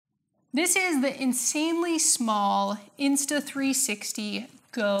This is the insanely small Insta360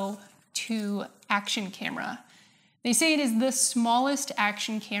 Go 2 action camera. They say it is the smallest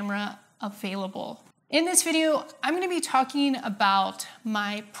action camera available. In this video, I'm going to be talking about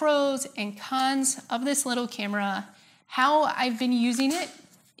my pros and cons of this little camera, how I've been using it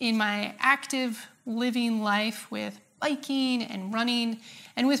in my active living life with biking and running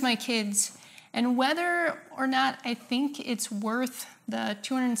and with my kids, and whether or not I think it's worth the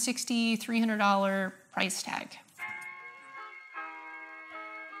 $260, $300 price tag.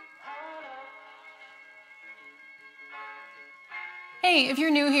 Hey, if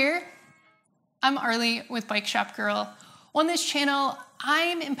you're new here, I'm Arleigh with Bike Shop Girl. On this channel,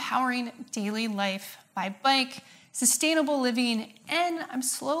 I'm empowering daily life by bike, sustainable living, and I'm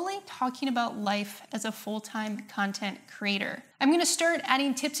slowly talking about life as a full-time content creator. I'm going to start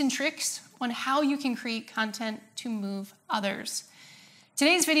adding tips and tricks on how you can create content to move others.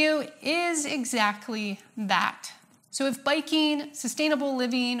 Today's video is exactly that. So if biking, sustainable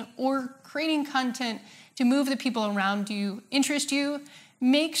living, or creating content to move the people around you interest you,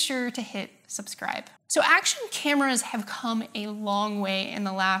 make sure to hit subscribe. So action cameras have come a long way in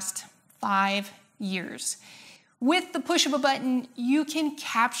the last 5 years. With the push of a button, you can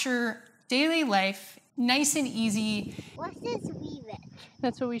capture daily life nice and easy. What's this wee bit?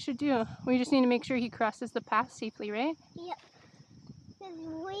 That's what we should do. We just need to make sure he crosses the path safely, right? Yep. Because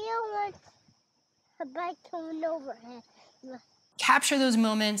we don't want a bike coming over here. Capture those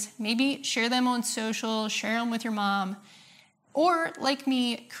moments, maybe share them on social, share them with your mom, or like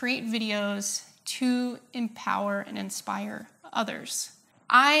me, create videos to empower and inspire others.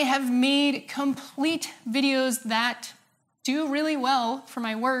 I have made complete videos that do really well for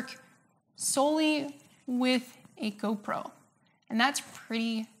my work solely with a GoPro, and that's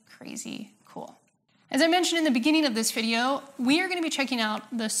pretty crazy cool. As I mentioned in the beginning of this video, we are going to be checking out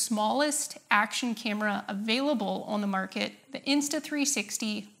the smallest action camera available on the market, the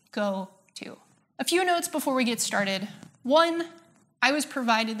Insta360 Go 2. A few notes before we get started. 1, I was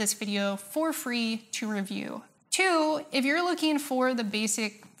provided this video for free to review. 2, if you're looking for the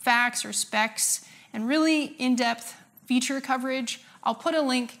basic facts or specs and really in-depth feature coverage, I'll put a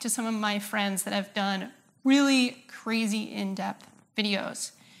link to some of my friends that have done really crazy in-depth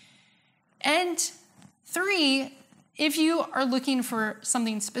videos. And 3, if you are looking for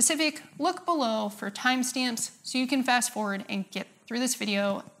something specific, look below for timestamps so you can fast forward and get through this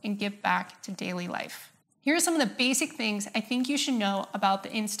video and get back to daily life. Here are some of the basic things I think you should know about the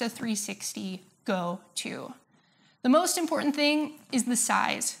Insta360 Go 2. The most important thing is the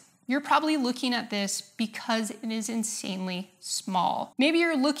size. You're probably looking at this because it is insanely small. Maybe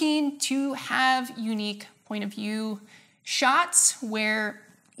you're looking to have unique point of view shots where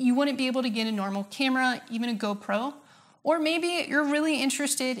you wouldn't be able to get a normal camera, even a GoPro, or maybe you're really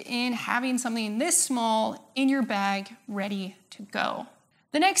interested in having something this small in your bag ready to go.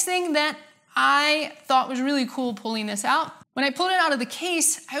 The next thing that I thought was really cool pulling this out, when I pulled it out of the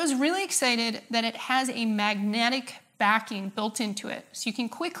case, I was really excited that it has a magnetic backing built into it. So you can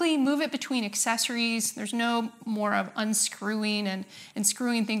quickly move it between accessories. There's no more of unscrewing and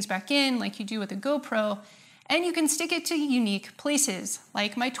screwing things back in like you do with a GoPro. And you can stick it to unique places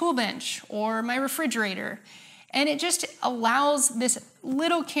like my tool bench or my refrigerator. And it just allows this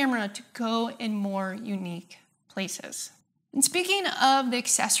little camera to go in more unique places. And speaking of the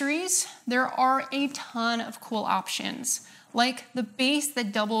accessories, there are a ton of cool options, like the base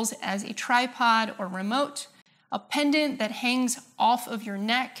that doubles as a tripod or remote, a pendant that hangs off of your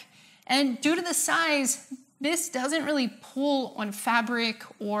neck, and due to the size, this doesn't really pull on fabric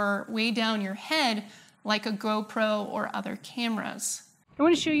or weigh down your head like a GoPro or other cameras. I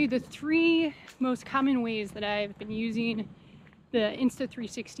want to show you the 3 most common ways that I've been using the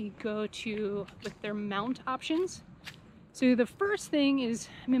Insta360 Go 2 with their mount options. So the first thing is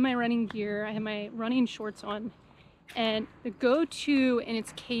I'm in my running gear, I have my running shorts on, and the Go 2 in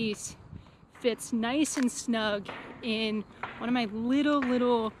its case fits nice and snug in one of my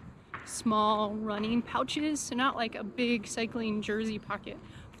little small running pouches. So not like a big cycling jersey pocket,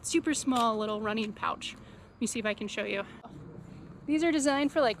 but super small little running pouch. Let me see if I can show you. These are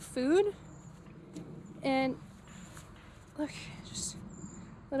designed for like food, and look, just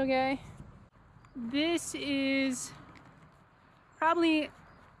little guy. This is probably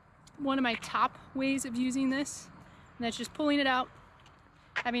one of my top ways of using this, and that's just pulling it out,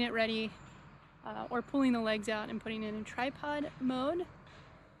 having it ready, or pulling the legs out and putting it in tripod mode.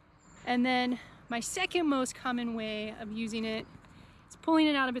 And then my second most common way of using it is pulling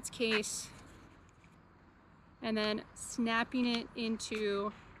it out of its case and then snapping it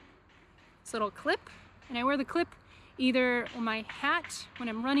into this little clip. And I wear the clip either on my hat when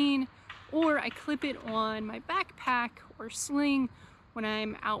I'm running or I clip it on my backpack or sling when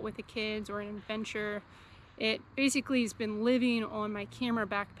I'm out with the kids or an adventure. It basically has been living on my camera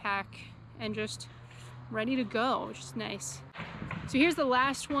backpack and just ready to go, which is nice. So here's the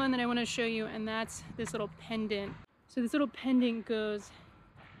last one that I want to show you, and that's this little pendant. So this little pendant goes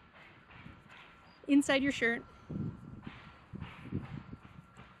inside your shirt,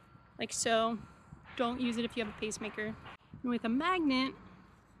 like so. Don't use it if you have a pacemaker. And with a magnet,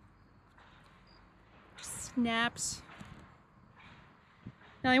 just snaps.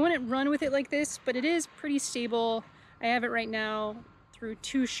 Now I wouldn't run with it like this, but it is pretty stable. I have it right now through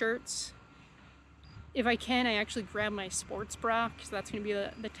 2 shirts. If I can, I actually grab my sports bra, because that's gonna be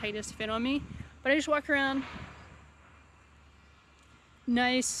the tightest fit on me. But I just walk around,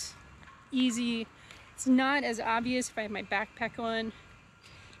 nice, easy. It's not as obvious if I have my backpack on.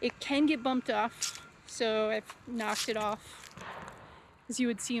 It can get bumped off, so I've knocked it off, as you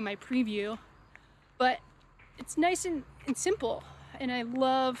would see in my preview. But it's nice and simple, and I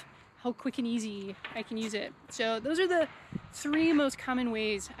love how quick and easy I can use it. So those are the 3 most common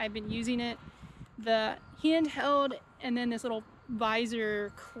ways I've been using it. The handheld, and then this little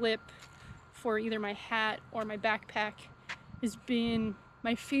visor clip for either my hat or my backpack has been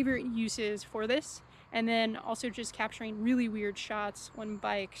my favorite uses for this. And then also just capturing really weird shots on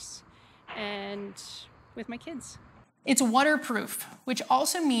bikes and with my kids. It's waterproof, which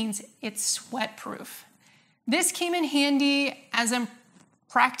also means it's sweat-proof. This came in handy as I'm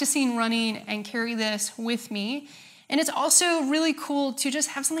practicing running and carry this with me. And it's also really cool to just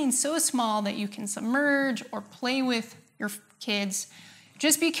have something so small that you can submerge or play with your kids.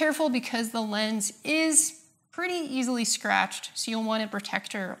 Just be careful because the lens is pretty easily scratched, so you'll want a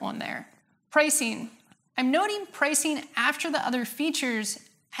protector on there. Pricing. I'm noting pricing after the other features,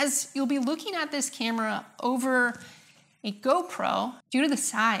 as you'll be looking at this camera over a GoPro due to the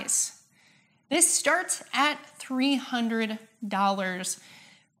size. This starts at $300.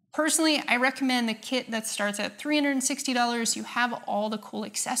 Personally, I recommend the kit that starts at $360. You have all the cool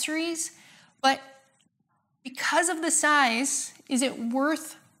accessories, but because of the size, is it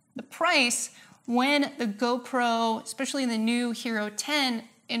worth the price when the GoPro, especially the new Hero 10,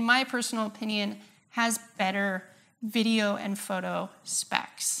 in my personal opinion, has better video and photo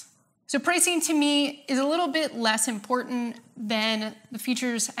specs? So pricing to me is a little bit less important than the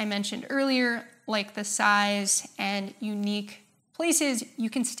features I mentioned earlier, like the size and unique places you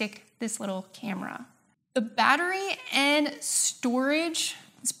can stick this little camera. The battery and storage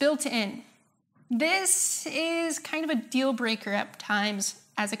is built in. This is kind of a deal breaker at times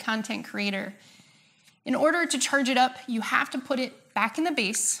as a content creator. In order to charge it up, you have to put it back in the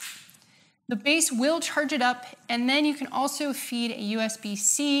base. The base will charge it up, and then you can also feed a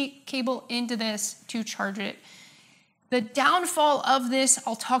USB-C cable into this to charge it. The downfall of this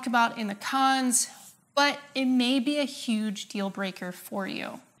I'll talk about in the cons, but it may be a huge deal breaker for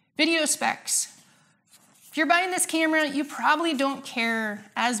you. Video specs. If you're buying this camera, you probably don't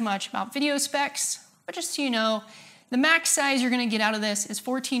care as much about video specs, but just so you know, the max size you're gonna get out of this is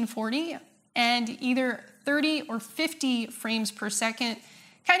 1440 and either 30 or 50 frames per second.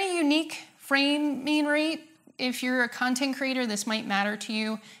 Kind of unique framing rate. If you're a content creator, this might matter to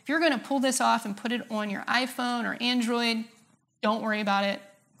you. If you're gonna pull this off and put it on your iPhone or Android, don't worry about it.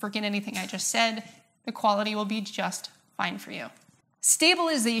 Forget anything I just said. The quality will be just fine for you.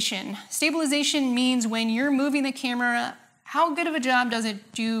 Stabilization. Stabilization means when you're moving the camera, how good of a job does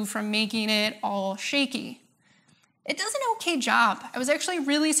it do from making it all shaky? It does an okay job. I was actually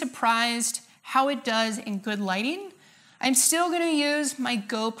really surprised how it does in good lighting. I'm still gonna use my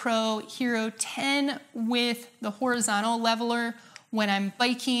GoPro Hero 10 with the horizontal leveler when I'm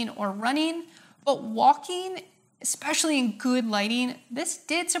biking or running, but walking, especially in good lighting, this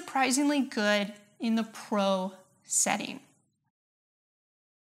did surprisingly good in the pro setting.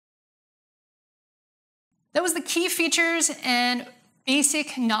 That was the key features and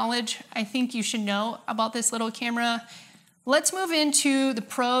basic knowledge I think you should know about this little camera. Let's move into the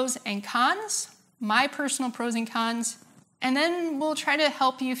pros and cons, my personal pros and cons, and then we'll try to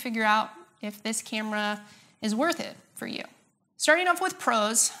help you figure out if this camera is worth it for you. Starting off with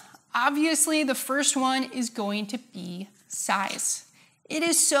pros, obviously the first one is going to be size. It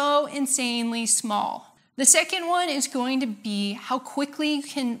is so insanely small. The second one is going to be how quickly you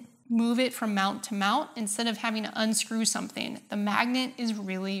can move it from mount to mount instead of having to unscrew something. The magnet is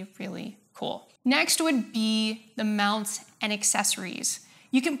really, really cool. Next would be the mounts and accessories.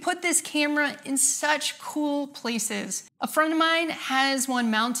 You can put this camera in such cool places. A friend of mine has one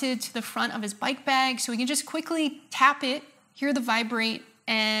mounted to the front of his bike bag, so he can just quickly tap it, hear the vibrate,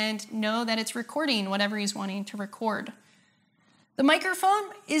 and know that it's recording whatever he's wanting to record. The microphone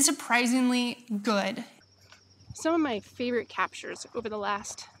is surprisingly good. Some of my favorite captures over the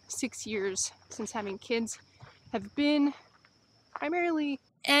last 6 years since having kids have been primarily.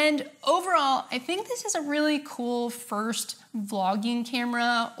 And overall, I think this is a really cool first vlogging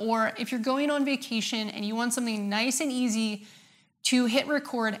camera, or if you're going on vacation and you want something nice and easy to hit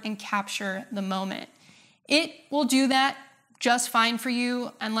record and capture the moment. It will do that just fine for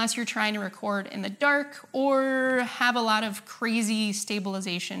you unless you're trying to record in the dark or have a lot of crazy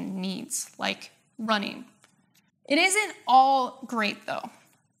stabilization needs, like running. It isn't all great though.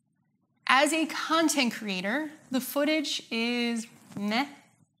 As a content creator, the footage is meh.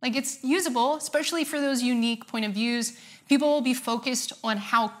 Like, it's usable, especially for those unique point of views. People will be focused on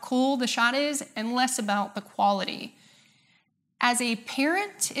how cool the shot is and less about the quality. As a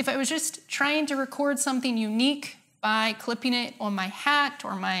parent, if I was just trying to record something unique by clipping it on my hat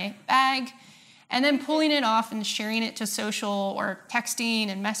or my bag and then pulling it off and sharing it to social or texting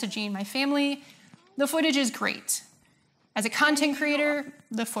and messaging my family, the footage is great. As a content creator,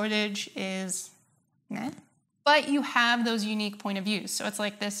 the footage is meh. But you have those unique point of views. So it's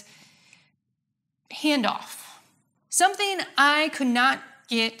like this handoff. Something I could not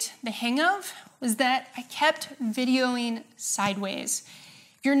get the hang of was that I kept videoing sideways.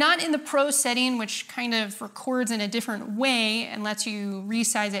 If you're not in the pro setting, which kind of records in a different way and lets you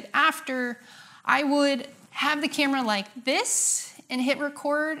resize it after, I would have the camera like this and hit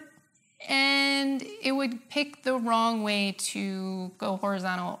record, and it would pick the wrong way to go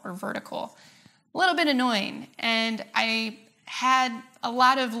horizontal or vertical. A little bit annoying, and I had a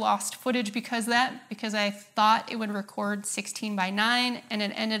lot of lost footage because of that, because I thought it would record 16:9 and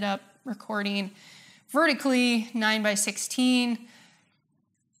it ended up recording vertically 9:16.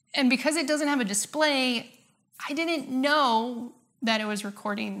 And because it doesn't have a display, I didn't know that it was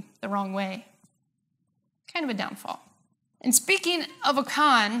recording the wrong way. Kind of a downfall. And speaking of a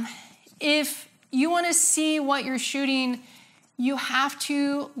con, if you want to see what you're shooting, you have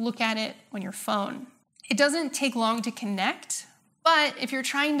to look at it on your phone. It doesn't take long to connect, but if you're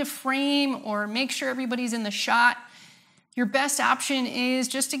trying to frame or make sure everybody's in the shot, your best option is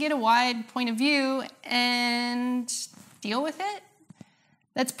just to get a wide point of view and deal with it.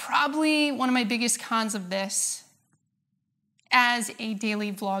 That's probably one of my biggest cons of this as a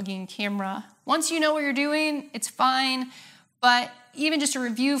daily vlogging camera. Once you know what you're doing, it's fine, but even just to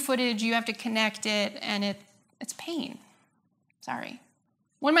review footage, you have to connect it, and it's pain. Sorry.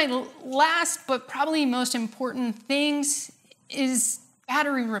 One of my last but probably most important things is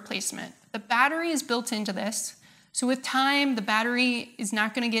battery replacement. The battery is built into this, so with time, the battery is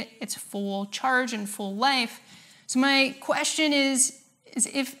not going to get its full charge and full life. So my question is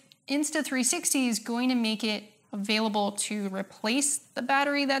if Insta360 is going to make it available to replace the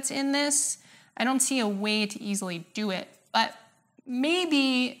battery that's in this. I don't see a way to easily do it, but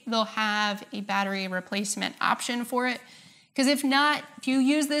maybe they'll have a battery replacement option for it. Because if not, if you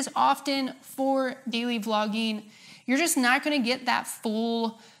use this often for daily vlogging, you're just not going to get that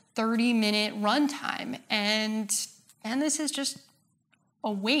full 30-minute runtime. And this is just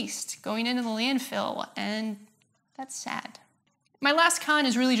a waste going into the landfill, and that's sad. My last con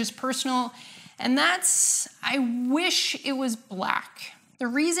is really just personal, and that's I wish it was black. The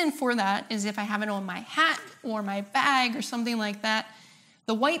reason for that is if I have it on my hat or my bag or something like that,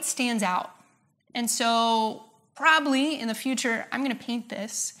 the white stands out. And so probably in the future, I'm going to paint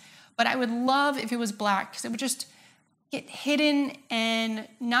this, but I would love if it was black because it would just get hidden and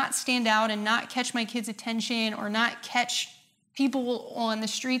not stand out and not catch my kids' attention or not catch people on the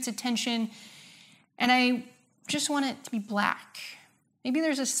streets' attention. And I just want it to be black. Maybe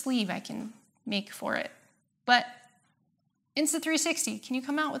there's a sleeve I can make for it. But Insta360, can you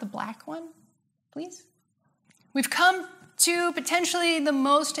come out with a black one, please? We've come to potentially the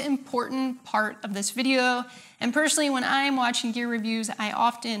most important part of this video. And personally, when I'm watching gear reviews, I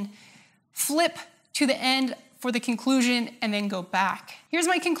often flip to the end for the conclusion and then go back. Here's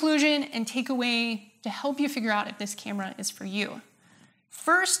my conclusion and takeaway to help you figure out if this camera is for you.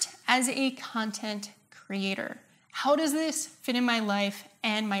 First, as a content creator, how does this fit in my life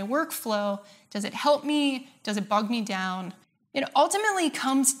and my workflow? Does it help me? Does it bog me down? It ultimately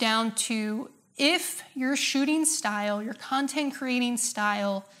comes down to if your shooting style, your content creating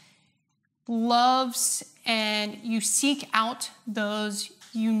style loves and you seek out those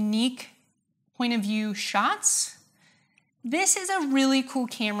unique point of view shots, this is a really cool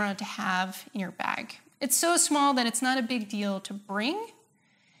camera to have in your bag. It's so small that it's not a big deal to bring.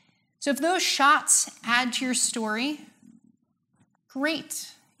 So if those shots add to your story,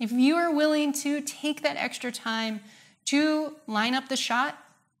 great. If you are willing to take that extra time to line up the shot,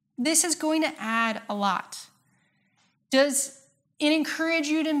 this is going to add a lot. Does and encourage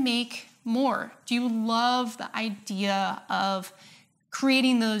you to make more. Do you love the idea of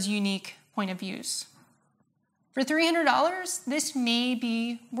creating those unique point of views? For $300, this may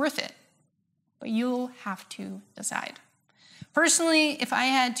be worth it, but you'll have to decide. Personally, if I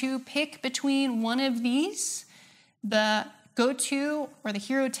had to pick between one of these, the Go 2 or the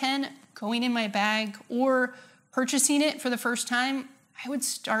Hero 10 going in my bag, or purchasing it for the first time, I would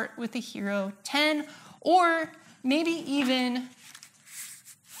start with the Hero 10, or maybe even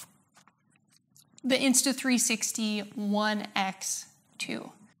the Insta360 One X2.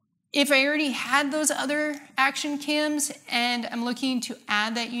 If I already had those other action cams and I'm looking to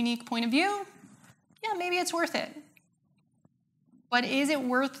add that unique point of view, yeah, maybe it's worth it. But is it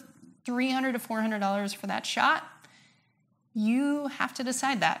worth $300 to $400 for that shot? You have to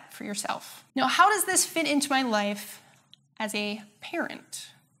decide that for yourself. Now, how does this fit into my life as a parent?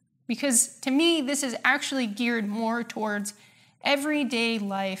 Because to me, this is actually geared more towards everyday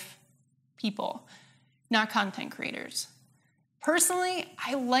life people, not content creators. Personally,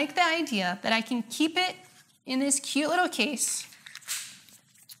 I like the idea that I can keep it in this cute little case,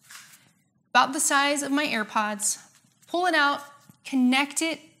 about the size of my AirPods, pull it out, connect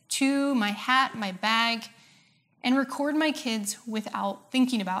it to my hat, my bag, and record my kids without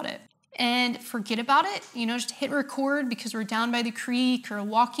thinking about it. And forget about it, just hit record because we're down by the creek or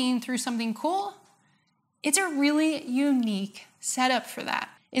walking through something cool. It's a really unique setup for that.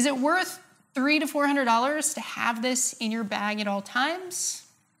 Is it worth $300 to $400 to have this in your bag at all times?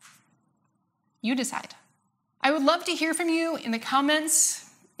 You decide. I would love to hear from you in the comments.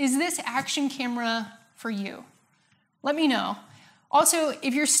 Is this action camera for you? Let me know. Also,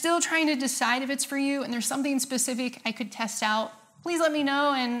 if you're still trying to decide if it's for you and there's something specific I could test out, please let me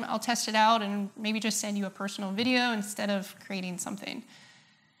know and I'll test it out and maybe just send you a personal video instead of creating something.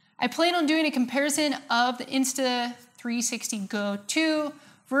 I plan on doing a comparison of the Insta360 Go 2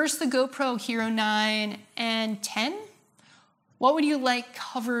 versus the GoPro Hero 9 and 10. What would you like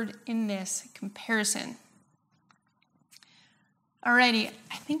covered in this comparison? Alrighty,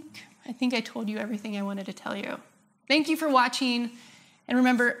 I think I told you everything I wanted to tell you. Thank you for watching, and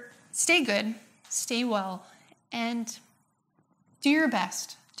remember, stay good, stay well, and do your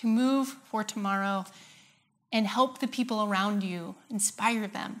best to move for tomorrow and help the people around you, inspire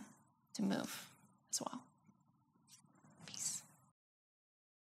them to move as well.